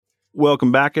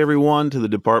Welcome back, everyone, to the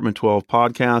Department 12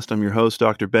 podcast. I'm your host,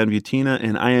 Dr. Ben Butina,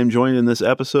 and I am joined in this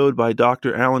episode by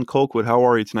Dr. Alan Colquitt. How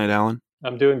are you tonight, Alan?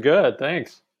 I'm doing good,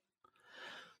 thanks.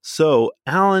 So,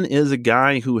 Alan is a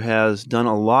guy who has done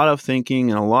a lot of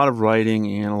thinking and a lot of writing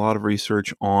and a lot of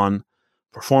research on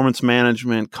performance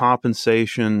management,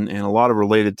 compensation, and a lot of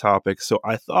related topics. So,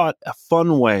 I thought a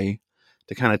fun way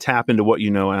to kind of tap into what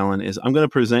you know, Alan, is I'm going to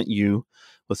present you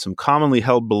with some commonly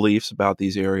held beliefs about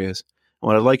these areas.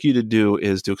 What I'd like you to do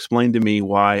is to explain to me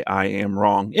why I am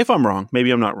wrong. If I'm wrong, maybe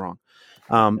I'm not wrong.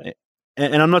 And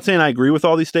I'm not saying I agree with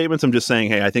all these statements. I'm just saying,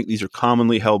 hey, I think these are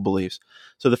commonly held beliefs.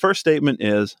 So the first statement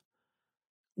is,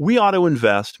 we ought to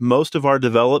invest most of our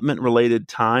development-related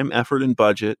time, effort, and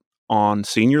budget on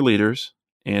senior leaders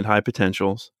and high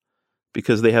potentials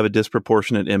because they have a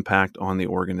disproportionate impact on the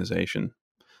organization.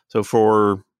 So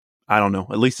for, I don't know,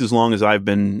 at least as long as I've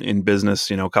been in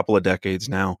business, a couple of decades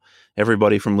now,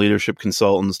 everybody from leadership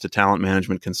consultants to talent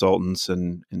management consultants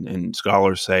and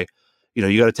scholars say,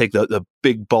 you got to take the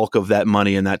big bulk of that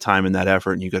money and that time and that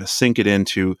effort, and you got to sink it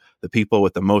into the people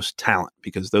with the most talent,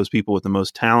 because those people with the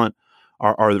most talent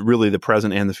are really the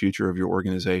present and the future of your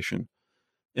organization.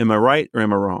 Am I right or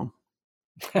am I wrong?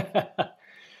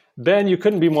 Ben, you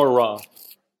couldn't be more wrong.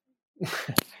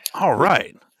 All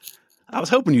right. I was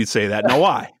hoping you'd say that. Now,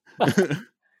 why?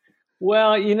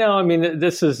 Well,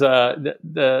 this is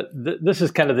this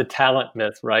is kind of the talent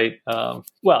myth, right?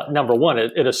 Well, number one,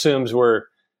 it assumes we're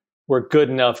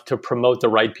good enough to promote the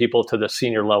right people to the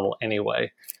senior level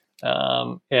anyway,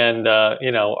 our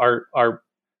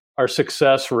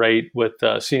success rate with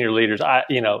senior leaders, at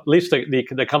least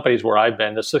the companies where I've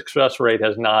been, the success rate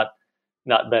has not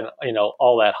been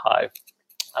all that high.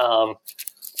 And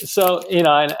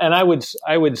I would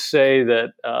say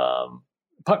that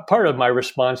part of my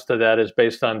response to that is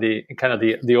based on the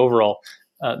overall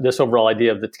this overall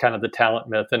idea of the kind of the talent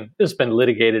myth, and it's been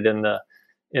litigated in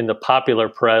the popular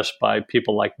press by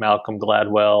people like Malcolm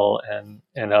Gladwell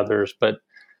and others. But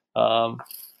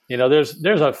there's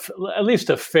at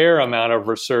least a fair amount of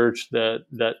research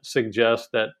that suggests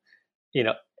that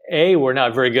we're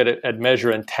not very good at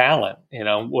measuring talent.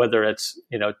 Whether it's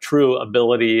true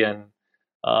ability and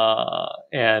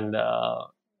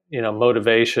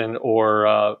motivation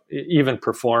or even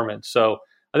performance. So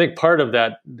I think part of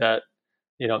that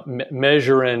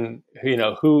measuring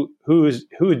who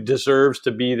deserves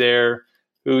to be there,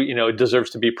 who deserves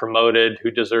to be promoted, who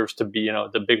deserves to be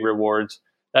the big rewards.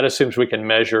 That assumes we can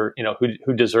measure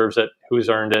who deserves it, who's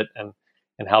earned it, and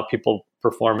how people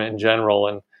perform in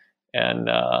general. And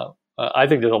I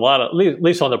think there's a lot of, at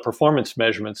least on the performance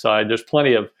measurement side, there's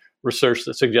plenty of research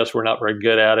that suggests we're not very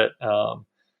good at it.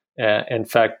 In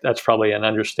fact, that's probably an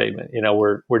understatement.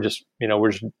 We're just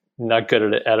not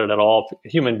good at it at all.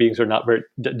 Human beings are not very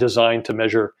designed to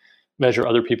measure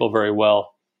other people very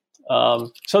well.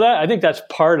 So that, I think that's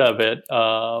part of it.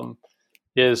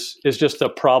 Is just a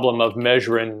problem of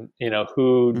measuring,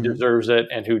 who deserves it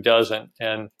and who doesn't.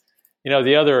 And,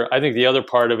 I think the other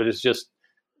part of it is just,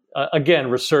 again,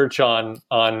 research on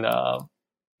the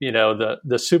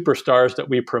superstars that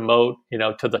we promote,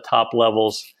 to the top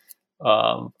levels,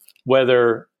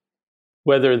 whether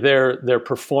their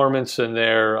performance and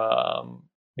their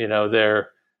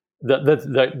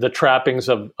the trappings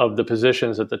of the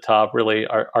positions at the top really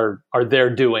are their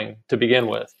doing to begin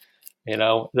with.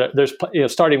 There's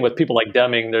starting with people like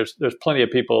Deming, there's plenty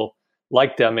of people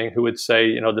like Deming who would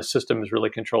say, the system is really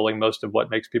controlling most of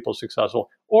what makes people successful.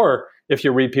 Or if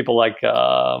you read people like,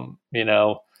 Nassim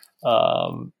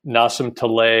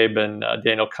Taleb and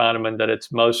Daniel Kahneman, that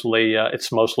it's mostly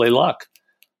luck.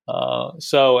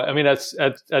 So, I mean,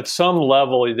 at some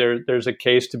level, there's a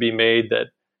case to be made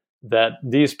that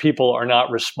these people are not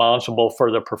responsible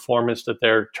for the performance that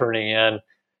they're turning in.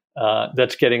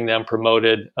 That's getting them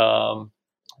promoted to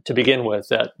begin with.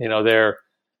 That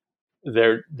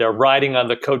they're riding on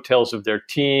the coattails of their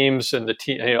teams, and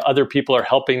other people are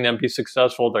helping them be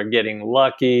successful. They're getting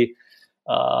lucky.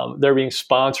 They're being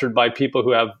sponsored by people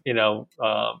who have and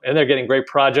they're getting great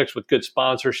projects with good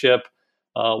sponsorship,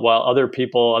 while other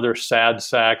sad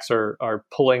sacks are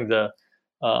pulling the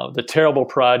terrible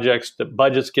projects. The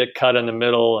budgets get cut in the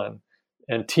middle,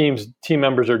 and team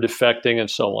members are defecting, and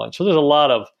so on. So there's a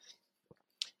lot of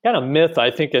kind of myth,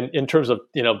 I think, in terms of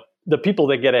the people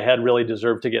that get ahead really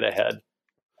deserve to get ahead.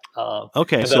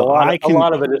 Okay, so a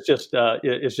lot of it is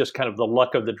just kind of the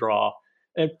luck of the draw.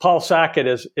 And Paul Sackett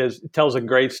tells a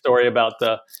great story about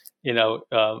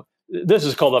this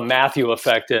is called the Matthew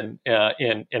effect in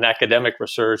academic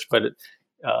research, but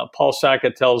Paul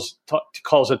Sackett calls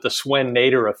it the Swen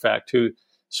Nader effect.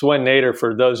 Swen Nader,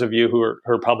 for those of you who are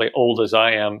probably old as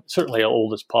I am, certainly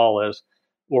old as Paul is,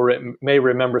 may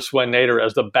remember Swen Nader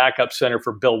as the backup center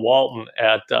for Bill Walton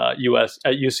at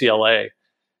UCLA.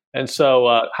 And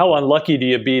so, how unlucky do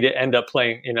you be to end up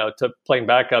playing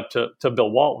backup to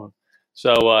Bill Walton?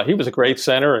 So he was a great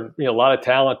center and a lot of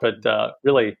talent, but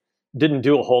really didn't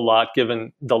do a whole lot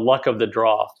given the luck of the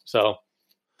draw.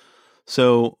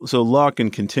 So luck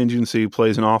and contingency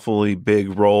plays an awfully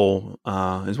big role,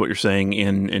 is what you're saying,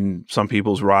 in some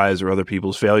people's rise or other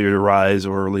people's failure to rise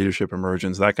or leadership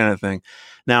emergence, that kind of thing.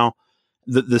 Now,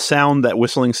 the sound, that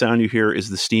whistling sound you hear, is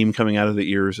the steam coming out of the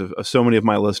ears of so many of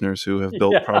my listeners who have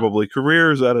built probably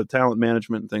careers out of talent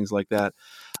management and things like that.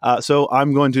 So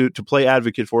I'm going to play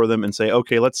advocate for them and say,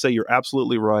 okay, let's say you're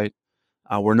absolutely right.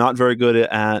 We're not very good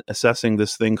at assessing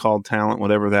this thing called talent,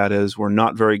 whatever that is. We're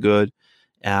not very good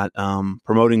at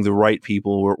promoting the right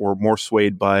people. We're more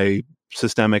swayed by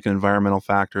systemic and environmental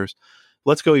factors.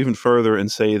 Let's go even further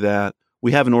and say that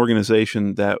we have an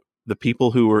organization that the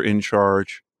people who are in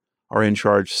charge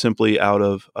simply out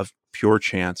of pure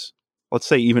chance. Let's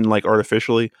say even like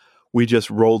artificially, we just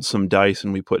rolled some dice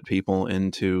and we put people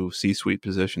into C-suite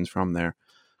positions from there.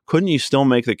 Couldn't you still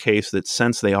make the case that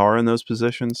since they are in those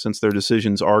positions, since their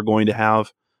decisions are going to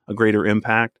have a greater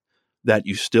impact, that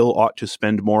you still ought to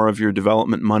spend more of your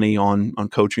development money on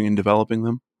coaching and developing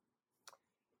them?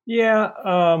 Yeah.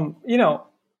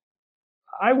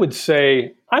 I would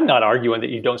say I'm not arguing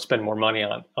that you don't spend more money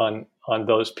on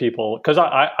those people, because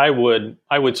I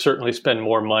would certainly spend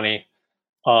more money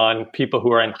on people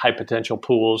who are in high potential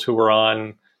pools, who are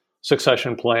on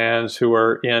succession plans, who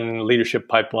are in leadership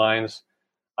pipelines.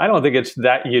 I don't think it's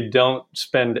that you don't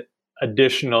spend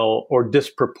additional or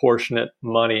disproportionate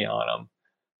money on them.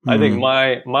 I think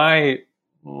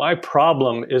my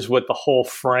problem is with the whole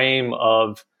frame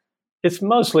of, it's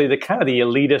mostly the kind of the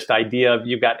elitist idea of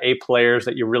you've got A players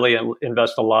that you really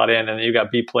invest a lot in, and you've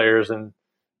got B players and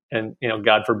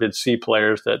God forbid C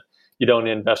players that you don't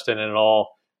invest in at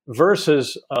all.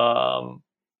 Versus and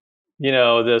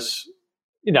this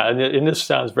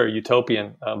sounds very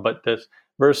utopian, but this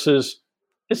versus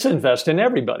it's invest in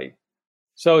everybody.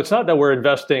 So it's not that we're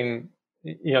investing,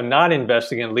 not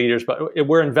investing in leaders, but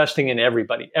we're investing in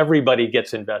everybody. Everybody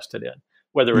gets invested in,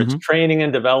 whether it's training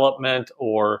and development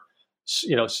or,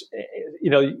 let's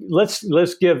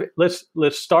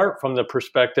start from the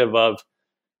perspective of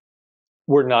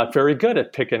we're not very good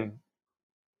at picking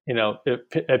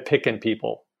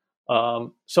people.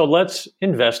 So let's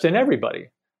invest in everybody.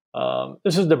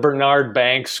 This is the Bernard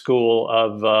Banks school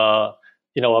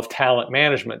of talent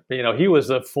management. He was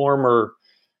a former,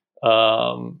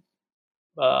 I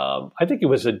think he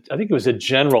was a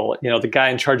general, the guy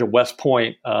in charge of West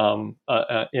Point,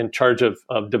 in charge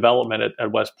of development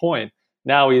at West Point.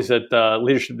 Now he's at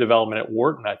leadership development at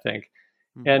Wharton, I think.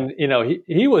 And,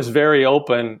 he was very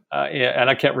open, and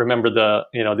I can't remember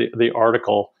the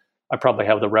article. I probably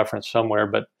have the reference somewhere,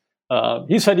 but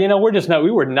he said,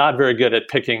 we were not very good at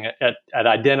picking, at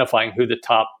identifying who the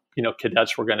top,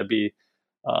 cadets were going to be.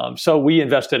 So we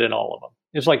invested in all of them.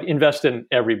 It's like invest in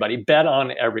everybody, bet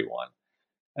on everyone.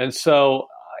 And so,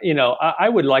 I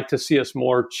would like to see us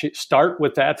more start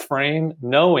with that frame,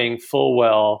 knowing full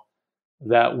well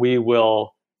that we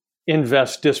will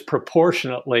invest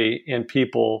disproportionately in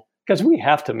people, because we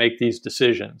have to make these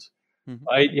decisions,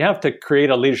 right? You have to create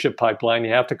a leadership pipeline.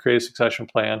 You have to create a succession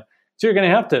plan. So you're going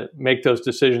to have to make those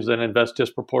decisions and invest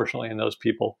disproportionately in those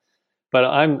people. But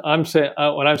I'm saying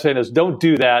what I'm saying is don't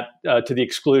do that to the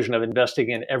exclusion of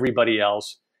investing in everybody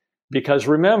else, because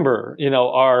remember,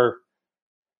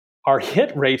 our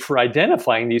hit rate for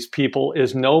identifying these people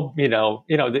is what's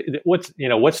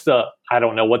the, I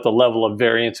don't know what the level of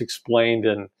variance explained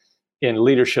in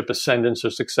leadership ascendance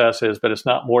or success is, but it's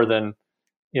not more than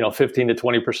 15 to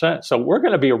 20%. So we're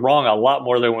going to be wrong a lot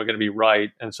more than we're going to be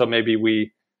right, and so maybe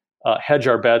we hedge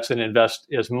our bets and invest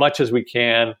as much as we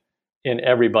can in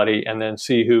everybody, and then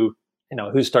see who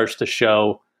starts to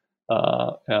show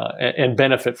and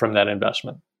benefit from that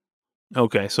investment.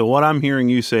 Okay, so what I'm hearing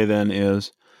you say then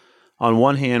is, on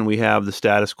one hand, we have the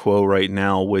status quo right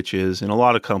now, which is in a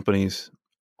lot of companies,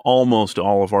 almost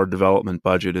all of our development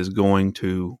budget is going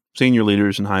to senior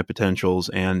leaders and high potentials.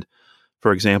 And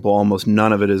for example, almost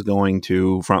none of it is going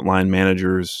to frontline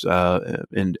managers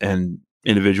and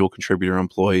individual contributor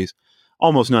employees.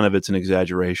 Almost none of it's an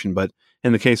exaggeration. But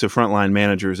in the case of frontline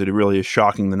managers, it really is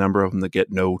shocking the number of them that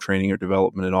get no training or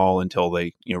development at all until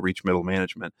they reach middle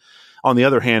management. On the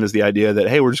other hand is the idea that,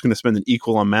 hey, we're just going to spend an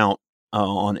equal amount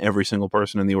on every single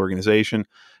person in the organization.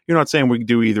 You're not saying we can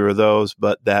do either of those,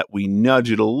 but that we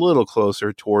nudge it a little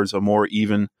closer towards a more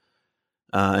even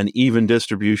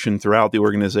distribution throughout the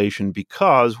organization,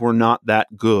 because we're not that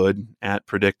good at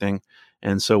predicting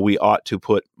And so we ought to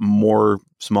put more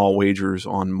small wagers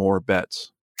on more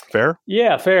bets. Fair?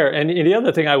 Yeah, fair. And the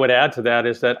other thing I would add to that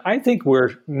is that I think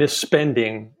we're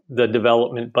misspending the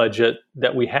development budget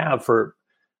that we have for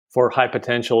high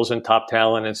potentials and top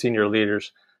talent and senior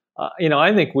leaders.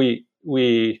 I think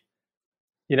we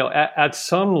at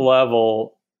some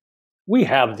level we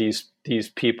have these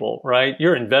people, right?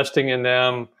 You're investing in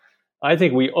them. I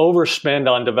think we overspend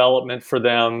on development for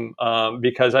them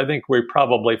because I think we're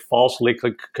probably falsely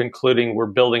concluding we're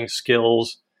building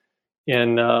skills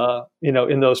in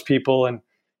those people. And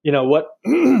what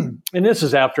and this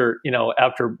is after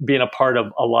being a part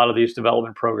of a lot of these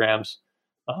development programs,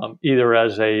 either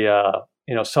as a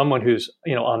someone who's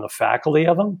on the faculty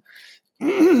of them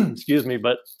excuse me,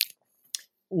 but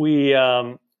we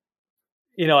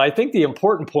I think the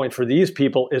important point for these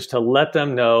people is to let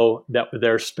them know that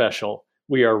they're special.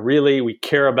 We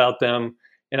care about them,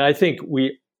 and I think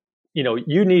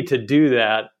you need to do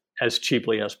that as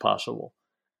cheaply as possible.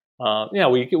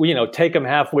 We take them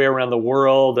halfway around the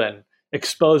world and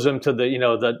expose them to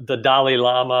the Dalai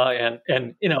Lama,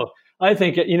 and I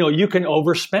think you can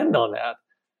overspend on that,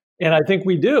 and I think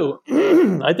we do.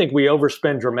 I think we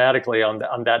overspend dramatically on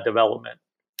that development.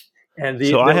 And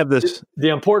the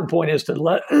important point is to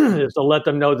let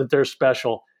them know that they're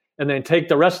special, and then take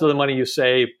the rest of the money you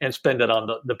save and spend it on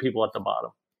the people at the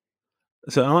bottom.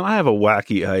 So I have a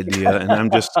wacky idea, and I'm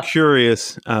just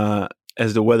curious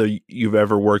as to whether you've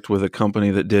ever worked with a company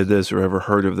that did this or ever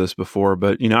heard of this before.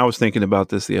 But, I was thinking about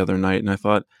this the other night, and I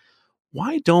thought,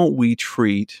 why don't we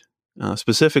treat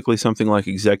specifically something like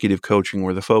executive coaching,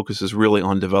 where the focus is really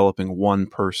on developing one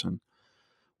person?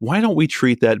 Why don't we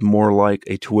treat that more like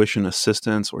a tuition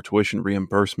assistance or tuition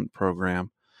reimbursement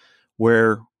program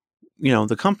where,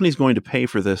 the company's going to pay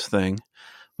for this thing,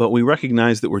 but we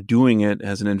recognize that we're doing it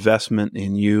as an investment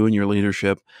in you and your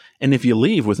leadership. And if you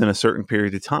leave within a certain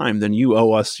period of time, then you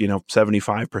owe us,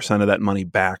 75% of that money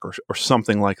back or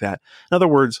something like that. In other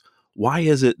words, why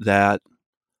is it that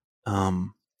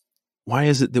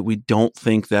we don't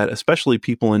think that, especially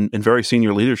people in very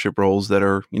senior leadership roles that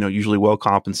are, usually well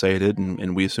compensated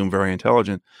and we assume very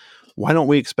intelligent, why don't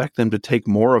we expect them to take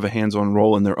more of a hands-on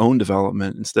role in their own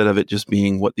development instead of it just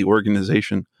being what the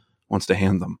organization wants to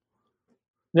hand them?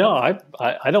 No, I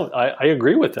don't. I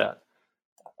agree with that.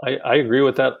 I agree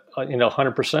with that.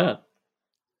 100%.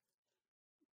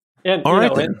 And all right,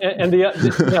 and the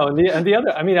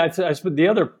other. I mean, I suppose the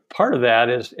other part of that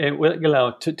is,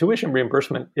 tuition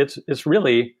reimbursement. It's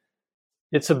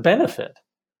a benefit.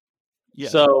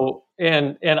 Yes. So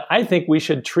and I think we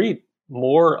should treat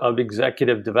more of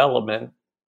executive development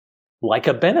like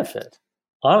a benefit,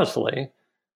 honestly.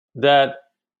 That.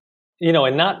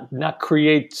 And not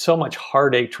create so much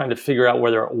heartache trying to figure out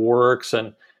whether it works,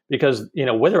 and because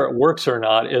whether it works or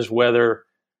not is whether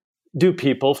do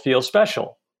people feel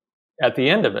special at the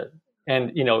end of it,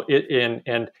 and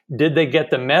and did they get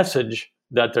the message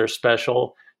that they're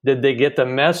special? Did they get the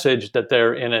message that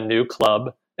they're in a new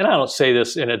club? And I don't say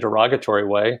this in a derogatory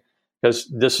way,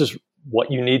 because this is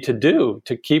what you need to do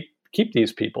to keep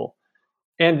these people,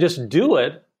 and just do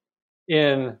it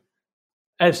in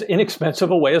as inexpensive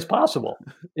a way as possible,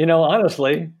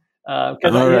 honestly,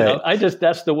 because I just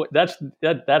that's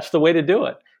the way to do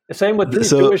it. The same with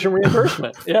tuition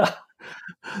reimbursement. Yeah.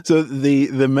 So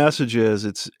the message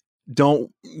is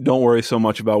don't worry so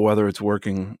much about whether it's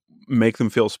working. Make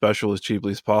them feel special as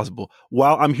cheaply as possible.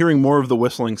 While I'm hearing more of the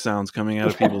whistling sounds coming out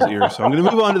of people's ears, so I'm going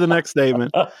to move on to the next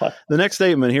statement. The next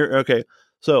statement here. Okay,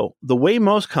 so the way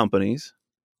most companies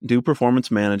do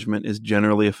performance management is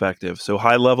generally effective. So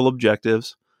high-level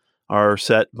objectives are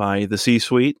set by the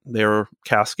C-suite. They're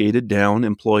cascaded down.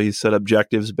 Employees set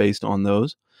objectives based on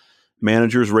those.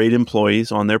 Managers rate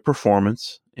employees on their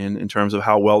performance in terms of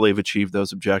how well they've achieved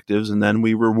those objectives. And then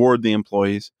we reward the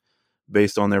employees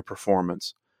based on their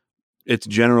performance. It's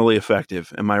generally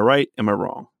effective. Am I right? Am I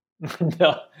wrong?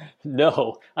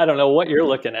 No. I don't know what you're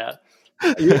looking at.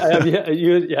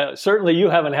 Certainly you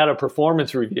haven't had a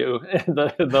performance review in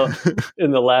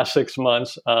the last 6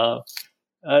 months.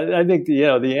 I think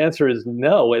the answer is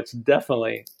no. It's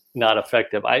definitely not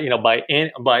effective.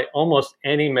 By almost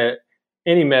any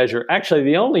measure. Actually,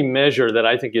 the only measure that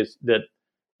I think is that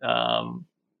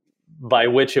by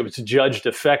which it was judged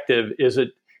effective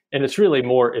and it's really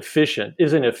more efficient,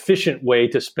 is an efficient way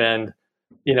to spend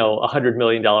 $100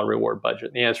 million reward budget.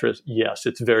 And the answer is yes.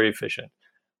 It's very efficient.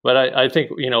 But I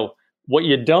think, what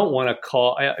you don't want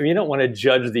to you don't want to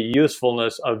judge the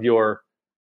usefulness of your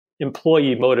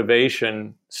employee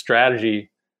motivation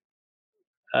strategy.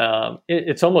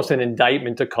 It's almost an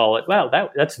indictment to call it, wow,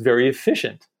 that's very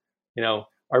efficient.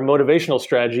 our motivational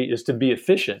strategy is to be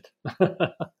efficient.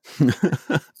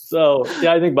 So,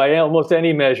 yeah, I think by almost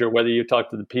any measure, whether you talk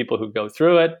to the people who go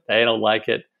through it, they don't like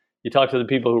it. You talk to the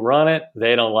people who run it,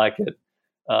 they don't like it.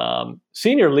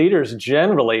 Senior leaders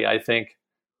generally, I think,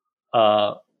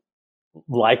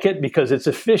 like it because it's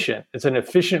efficient. It's an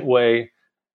efficient way,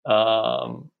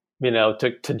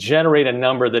 to generate a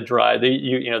number that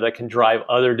that can drive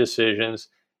other decisions.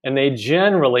 And they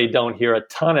generally don't hear a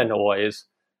ton of noise.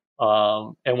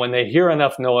 And when they hear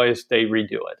enough noise, they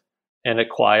redo it, and it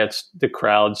quiets the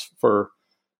crowds for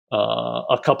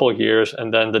a couple of years,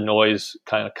 and then the noise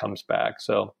kind of comes back.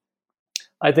 So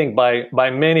I think by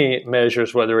many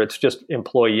measures, whether it's just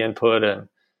employee input and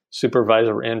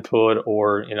supervisor input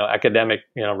or academic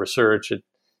research, it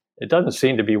doesn't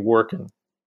seem to be working.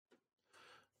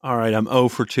 All right, I'm 0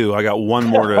 for 2. I got one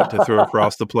more to throw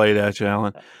across the plate at you,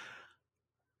 Alan.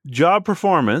 Job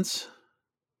performance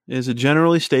is a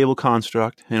generally stable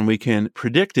construct, and we can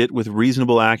predict it with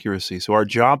reasonable accuracy. So our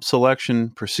job selection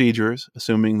procedures,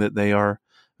 assuming that they are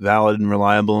valid and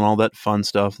reliable and all that fun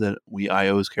stuff that we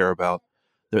IOs care about,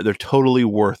 they're totally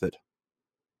worth it.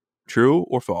 True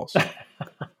or false?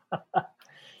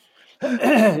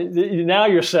 Now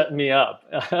you're setting me up.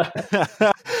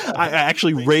 I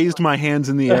actually raised my hands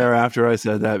in the air after I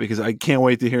said that because I can't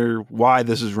wait to hear why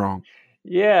this is wrong.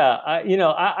 Yeah,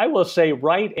 I will say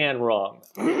right and wrong.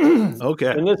 Okay.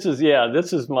 And this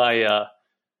is my,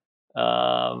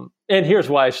 and here's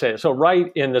why I say it. So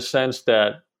right in the sense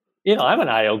that, I'm an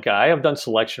IO guy. I've done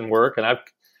selection work, and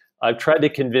I've tried to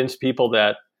convince people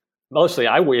that mostly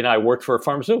I worked for a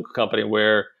pharmaceutical company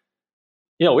where,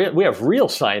 we have real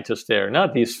scientists there,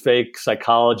 not these fake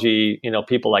psychology,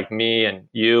 people like me and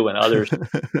you and others.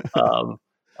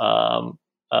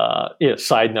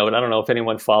 Side note, I don't know if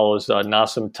anyone follows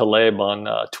Nassim Taleb on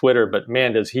Twitter, but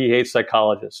man, does he hate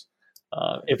psychologists.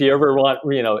 If you ever want,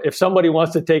 if somebody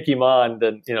wants to take him on,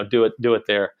 then, do it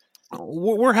there.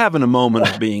 We're having a moment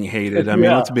of being hated. I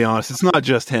mean, let's be honest. It's not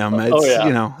just him.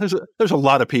 It's, there's a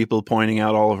lot of people pointing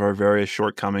out all of our various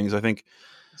shortcomings. I think,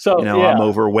 I'm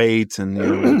overweight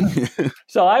and,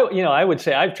 So I would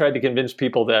say I've tried to convince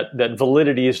people that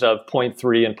validities of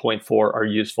 0.3 and 0.4 are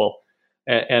useful.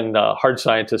 And hard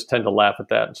scientists tend to laugh at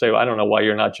that and say, well, I don't know why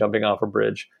you're not jumping off a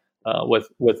bridge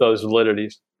with those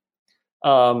validities.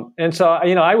 And so,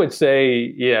 I would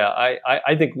say,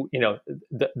 I think,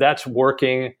 that's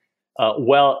working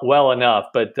well enough.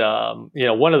 But,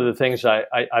 one of the things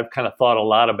I've kind of thought a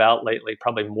lot about lately,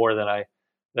 probably more than I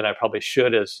probably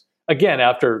should, is, again,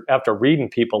 after reading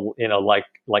people, like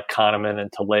Kahneman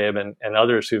and Taleb and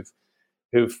others who've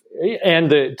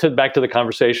back to the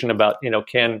conversation about,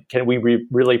 can we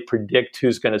really predict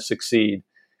who's going to succeed?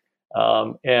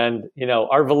 And,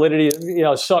 our validity,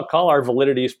 call our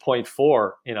validity is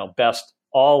 0.4, best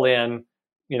all in,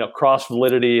 cross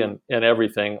validity and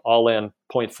everything, all in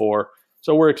 0.4.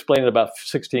 So we're explaining about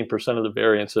 16% of the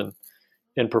variance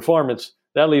in performance.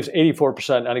 That leaves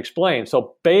 84% unexplained.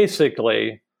 So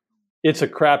basically, it's a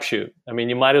crapshoot. I mean,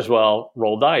 you might as well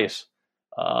roll dice.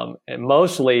 And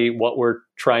mostly what we're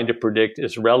trying to predict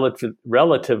is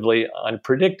relatively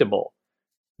unpredictable,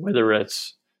 whether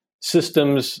it's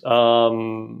systems,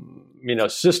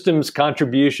 systems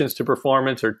contributions to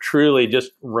performance or truly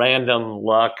just random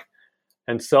luck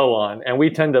and so on. And we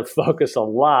tend to focus a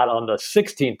lot on the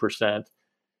 16%,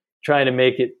 trying to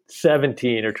make it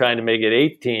 17 or trying to make it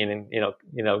 18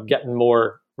 and, getting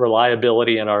more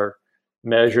reliability in our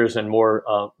measures and more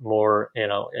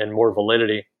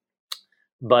validity.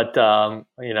 But,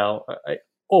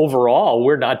 overall,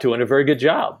 we're not doing a very good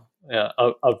job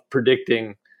of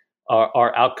predicting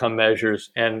our outcome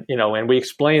measures. And, and we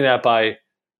explain that by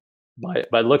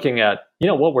looking at,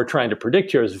 what we're trying to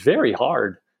predict here is very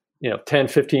hard, 10,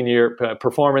 15 year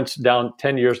performance down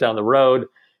 10 years down the road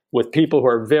with people who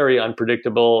are very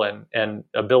unpredictable and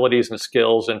abilities and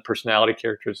skills and personality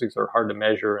characteristics are hard to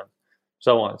measure and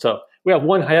so on. So we have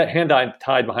one hand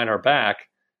tied behind our back.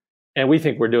 And we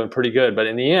think we're doing pretty good. But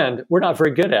in the end, we're not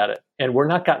very good at it. And we're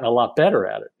not gotten a lot better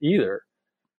at it either.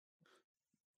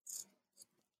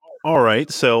 All right.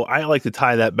 So I like to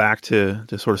tie that back to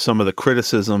sort of some of the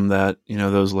criticism that,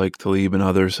 those like Taleb and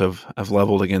others have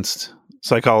leveled against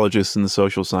psychologists and the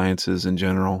social sciences in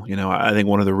general. I think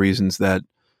one of the reasons that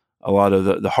a lot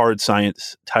of the hard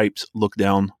science types look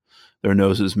down their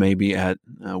noses maybe at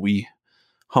we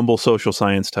humble social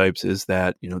science types is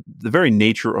that, the very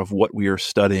nature of what we are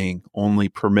studying only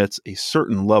permits a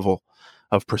certain level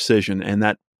of precision. And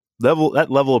that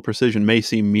level of precision may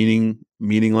seem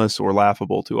meaningless or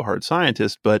laughable to a hard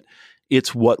scientist, but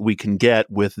it's what we can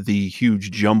get with the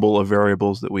huge jumble of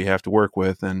variables that we have to work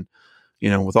with. And,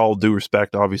 with all due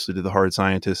respect, obviously, to the hard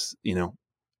scientists,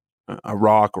 a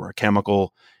rock or a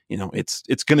chemical,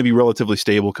 it's going to be relatively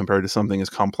stable compared to something as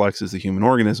complex as the human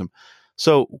organism.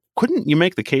 So couldn't you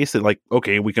make the case that, like,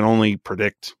 okay, we can only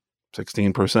predict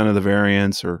 16% of the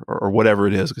variance or whatever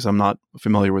it is, because I'm not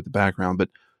familiar with the background, but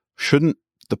shouldn't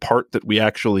the part that we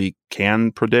actually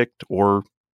can predict or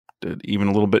even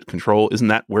a little bit control, isn't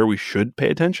that where we should pay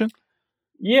attention?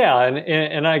 Yeah,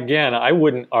 and again, I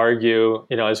wouldn't argue,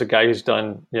 as a guy who's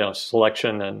done,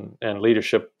 selection and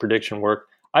leadership prediction work,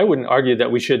 I wouldn't argue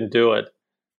that we shouldn't do it.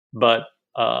 But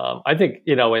I think,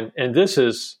 and this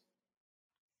is,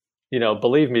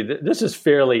 believe me, this is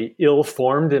fairly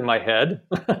ill-formed in my head.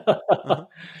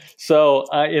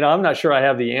 So, I'm not sure I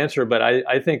have the answer, but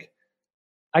I think,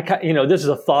 this is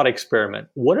a thought experiment.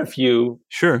 What if you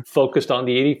focused on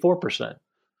the 84%?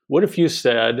 What if you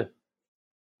said,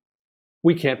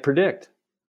 we can't predict?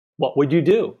 What would you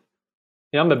do?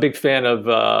 I'm a big fan of,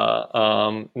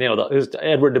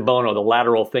 Edward de Bono, the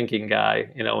lateral thinking guy,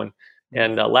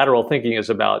 and lateral thinking is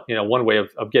about, one way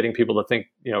of getting people to think,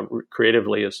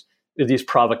 creatively is these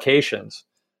provocations,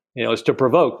 is to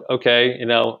provoke. Okay,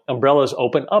 umbrellas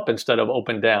open up instead of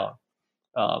open down.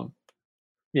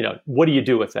 What do you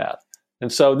do with that?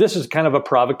 And so this is kind of a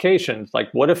provocation. It's like,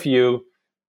 what if you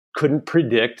couldn't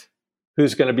predict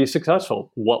who's going to be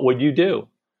successful? What would you do?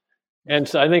 And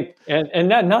so I think, and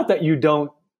not that you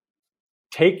don't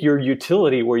take your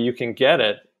utility where you can get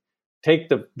it, take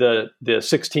the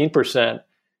 16%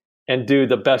 and do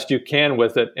the best you can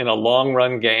with it in a long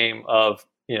run game of,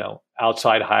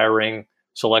 outside hiring,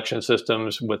 selection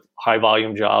systems with high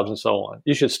volume jobs and so on.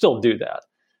 You should still do that.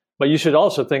 But you should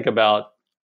also think about,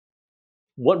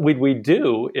 what would we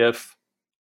do if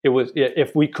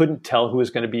we couldn't tell who was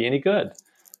going to be any good?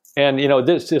 And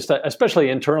this just, especially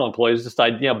internal employees, just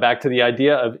back to the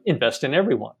idea of invest in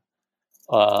everyone,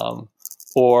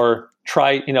 or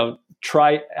try.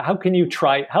 How could you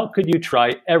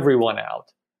try everyone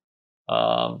out?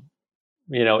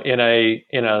 In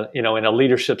a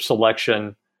leadership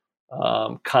selection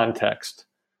context.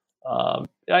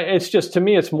 It's just, to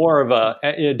me, it's more of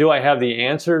a. Do I have the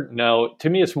answer? No. To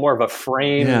me, it's more of a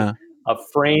frame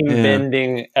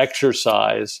bending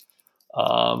exercise.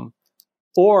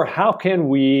 Or how can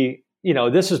we,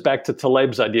 this is back to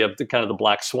Taleb's idea of the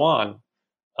black swan,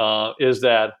 is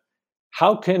that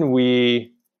how can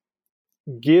we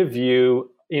give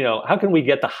you, how can we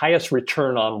get the highest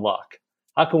return on luck?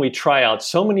 How can we try out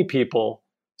so many people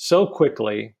so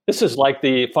quickly? This is like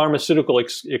the pharmaceutical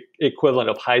equivalent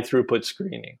of high throughput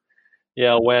screening.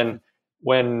 When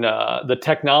the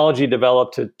technology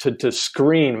developed to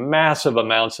screen massive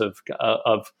amounts of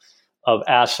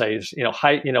assays,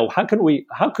 how could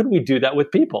we do that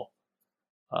with people?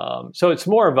 So it's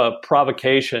more of a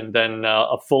provocation than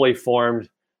a fully formed.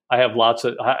 I have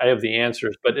the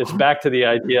answers, but it's back to the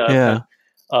idea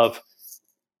of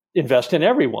invest in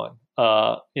everyone.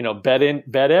 Bet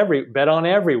on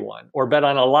everyone, or bet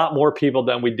on a lot more people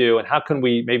than we do. And how can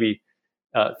we maybe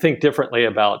think differently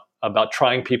about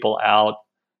trying people out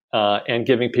and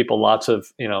giving people lots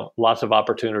of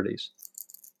opportunities.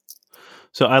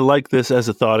 So I like this as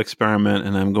a thought experiment,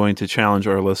 and I'm going to challenge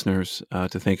our listeners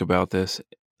to think about this.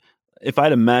 If I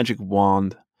had a magic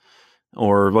wand,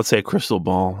 or let's say a crystal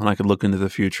ball, and I could look into the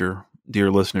future, dear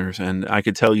listeners, and I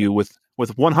could tell you with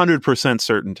 100%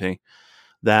 certainty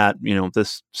that,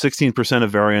 this 16%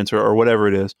 of variance or whatever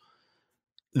it is,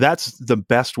 that's the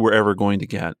best we're ever going to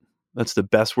get. That's the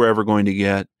best we're ever going to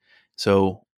get.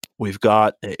 So we've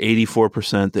got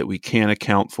 84% that we can't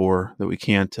account for, that we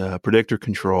can't predict or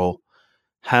control.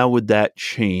 How would that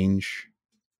change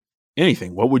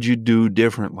anything? What would you do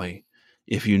differently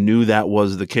if you knew that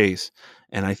was the case?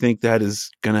 And I think that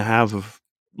is going to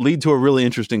lead to a really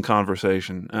interesting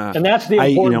conversation. And that's the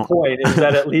important point, is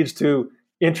that it leads to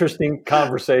interesting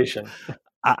conversation.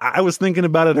 I was thinking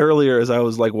about it earlier as I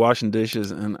was like washing dishes,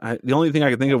 and the only thing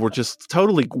I could think of were just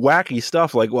totally wacky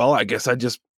stuff. Like, well, I guess I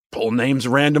just pull names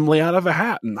randomly out of a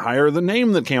hat and hire the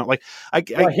name that came out. Like,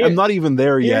 I'm not even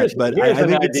there yet, but I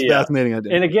think it's a fascinating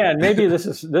idea. And again, maybe this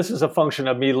is a function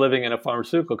of me living in a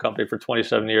pharmaceutical company for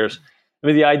 27 years. I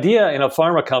mean, the idea in a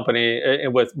pharma company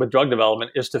with drug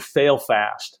development is to fail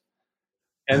fast.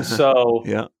 And so,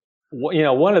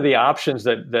 one of the options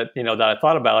that I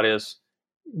thought about is,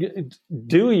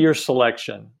 do your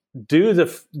selection, do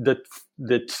the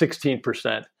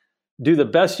 16%, do the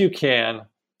best you can,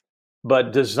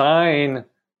 but design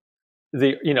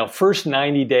the first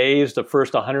 90 days, the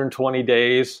first 120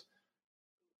 days.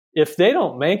 If they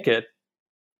don't make it,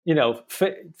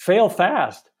 fail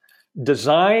fast.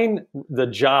 Design the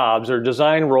jobs or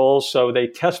design roles so they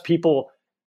test people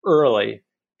early,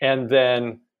 and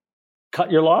then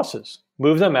cut your losses,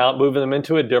 move them out, move them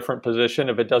into a different position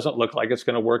if it doesn't look like it's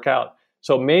going to work out.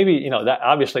 So maybe, that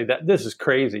obviously that this is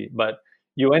crazy, but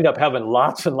you end up having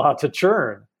lots and lots of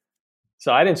churn.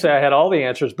 So I didn't say I had all the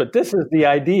answers, but this is the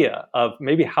idea of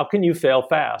maybe how can you fail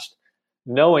fast,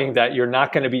 knowing that you're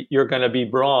going to be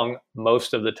wrong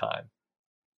most of the time.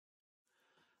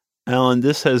 Alan,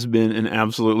 this has been an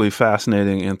absolutely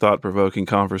fascinating and thought-provoking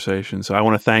conversation. So I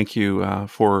want to thank you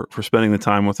for spending the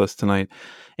time with us tonight.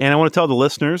 And I want to tell the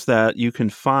listeners that you can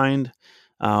find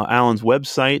Alan's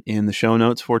website in the show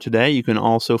notes for today. You can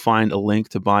also find a link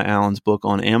to buy Alan's book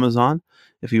on Amazon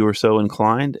if you were so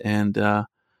inclined. And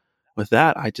with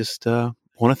that, I just want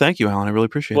to thank you, Alan. I really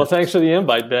appreciate it. Well, thanks for the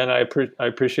invite, Ben. I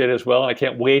appreciate it as well. I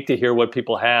can't wait to hear what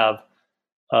people have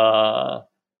to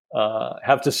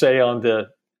say on the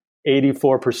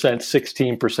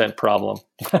 84%, 16% problem.